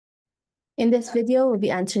In this video, we'll be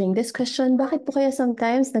answering this question, bakit po kaya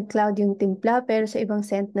sometimes nag-cloud yung timpla pero sa ibang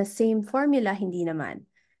scent na same formula, hindi naman?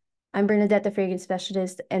 I'm Bernadette, a fragrance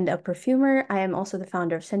specialist and a perfumer. I am also the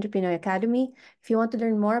founder of Centro Pinoy Academy. If you want to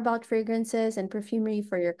learn more about fragrances and perfumery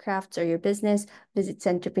for your crafts or your business, visit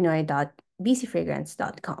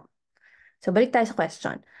centropinoy.bcfragrance.com. So, balik tayo sa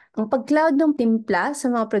question. Ang pag-cloud ng timpla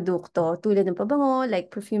sa mga produkto tulad ng pabango,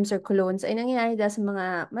 like perfumes or colognes, ay nangyayari dahil sa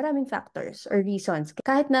mga maraming factors or reasons.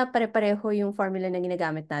 Kahit na pare-pareho yung formula na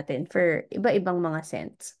ginagamit natin for iba-ibang mga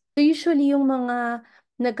scents. So, usually yung mga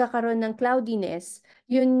nagkakaroon ng cloudiness,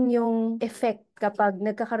 yun yung effect kapag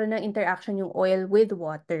nagkakaroon ng interaction yung oil with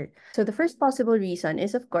water. So, the first possible reason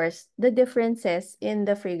is, of course, the differences in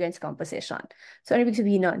the fragrance composition. So, ano ibig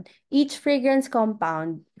sabihin nun? Each fragrance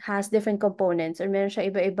compound has different components or meron siya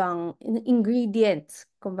iba-ibang ingredients,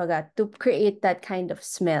 kumbaga, to create that kind of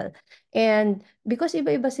smell. And because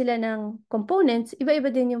iba-iba sila ng components, iba-iba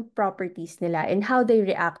din yung properties nila and how they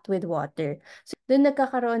react with water. So, doon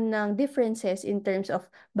nagkakaroon ng differences in terms of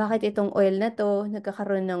bakit itong oil na to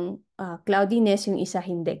nagkakaroon ng cloudiness, yung isa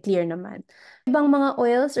hindi, clear naman. Ibang mga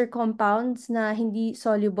oils or compounds na hindi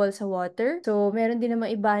soluble sa water. So, meron din naman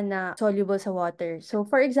iba na soluble sa water. So,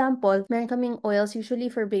 for example, meron kaming oils usually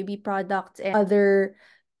for baby products and other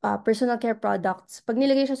personal care products. Pag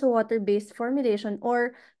nilagay siya sa water-based formulation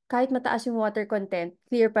or kahit mataas yung water content,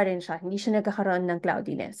 clear pa rin siya. Hindi siya nagkakaroon ng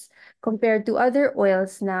cloudiness. Compared to other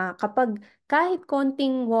oils na kapag kahit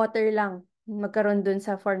konting water lang magkaroon dun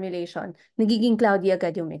sa formulation, nagiging cloudy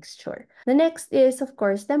agad yung mixture. The next is, of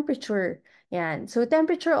course, temperature. Yan. So,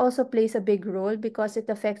 temperature also plays a big role because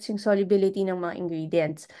it affects yung solubility ng mga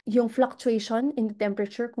ingredients. Yung fluctuation in the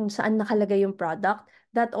temperature kung saan nakalagay yung product,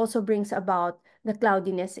 that also brings about the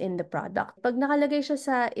cloudiness in the product. Pag nakalagay siya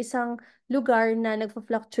sa isang lugar na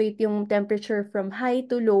nagfa-fluctuate yung temperature from high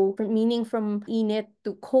to low, meaning from init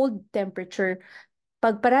to cold temperature,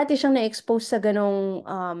 pag parati siyang na-expose sa ganong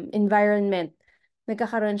environment,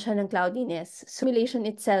 nagkakaroon siya ng cloudiness. Simulation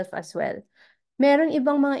itself as well. Meron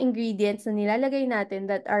ibang mga ingredients na nilalagay natin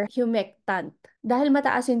that are humectant. Dahil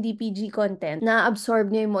mataas yung DPG content, na-absorb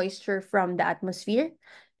niya yung moisture from the atmosphere.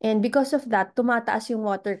 And because of that, tumataas yung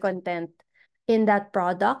water content in that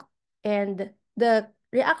product. And the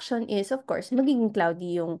reaction is, of course, magiging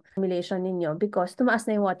cloudy yung formulation ninyo because tumaas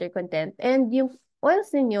na yung water content. And yung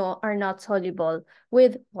oils ninyo are not soluble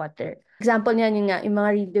with water. Example niyan yung nga, yung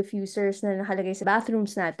mga reed diffusers na nakalagay sa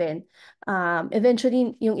bathrooms natin.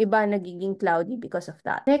 Eventually, yung iba nagiging cloudy because of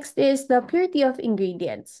that. Next is the purity of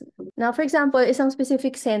ingredients. Now, for example, isang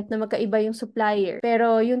specific scent na magkaiba yung supplier,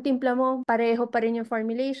 pero yung timpla mo, pareho pa rin yung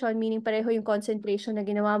formulation, meaning pareho yung concentration na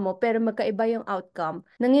ginawa mo, pero magkaiba yung outcome.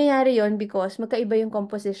 Nangyayari yon because magkaiba yung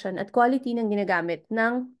composition at quality ng ginagamit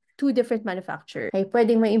ng two different manufacturers. Ay,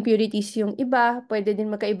 pwedeng may impurities yung iba, pwede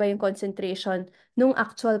din magkaiba yung concentration nung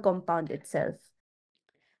actual compound itself.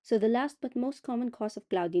 So the last but most common cause of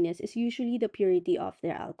cloudiness is usually the purity of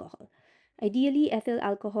their alcohol. Ideally, ethyl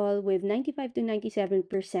alcohol with 95 to 97%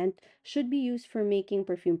 should be used for making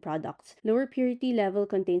perfume products. Lower purity level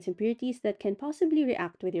contains impurities that can possibly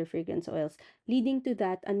react with your fragrance oils, leading to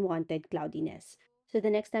that unwanted cloudiness. So the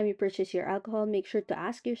next time you purchase your alcohol, make sure to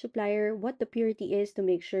ask your supplier what the purity is to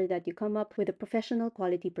make sure that you come up with a professional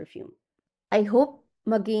quality perfume. I hope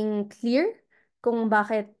maging clear kung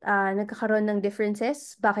bakit nagkakaroon ng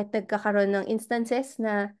differences, bakit nagkakaroon ng instances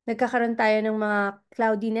na nagkakaroon tayo ng mga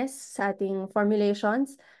cloudiness sa ating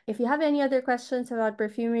formulations. If you have any other questions about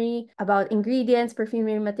perfumery, about ingredients,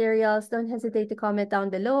 perfumery materials, don't hesitate to comment down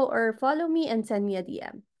below or follow me and send me a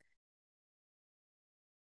DM.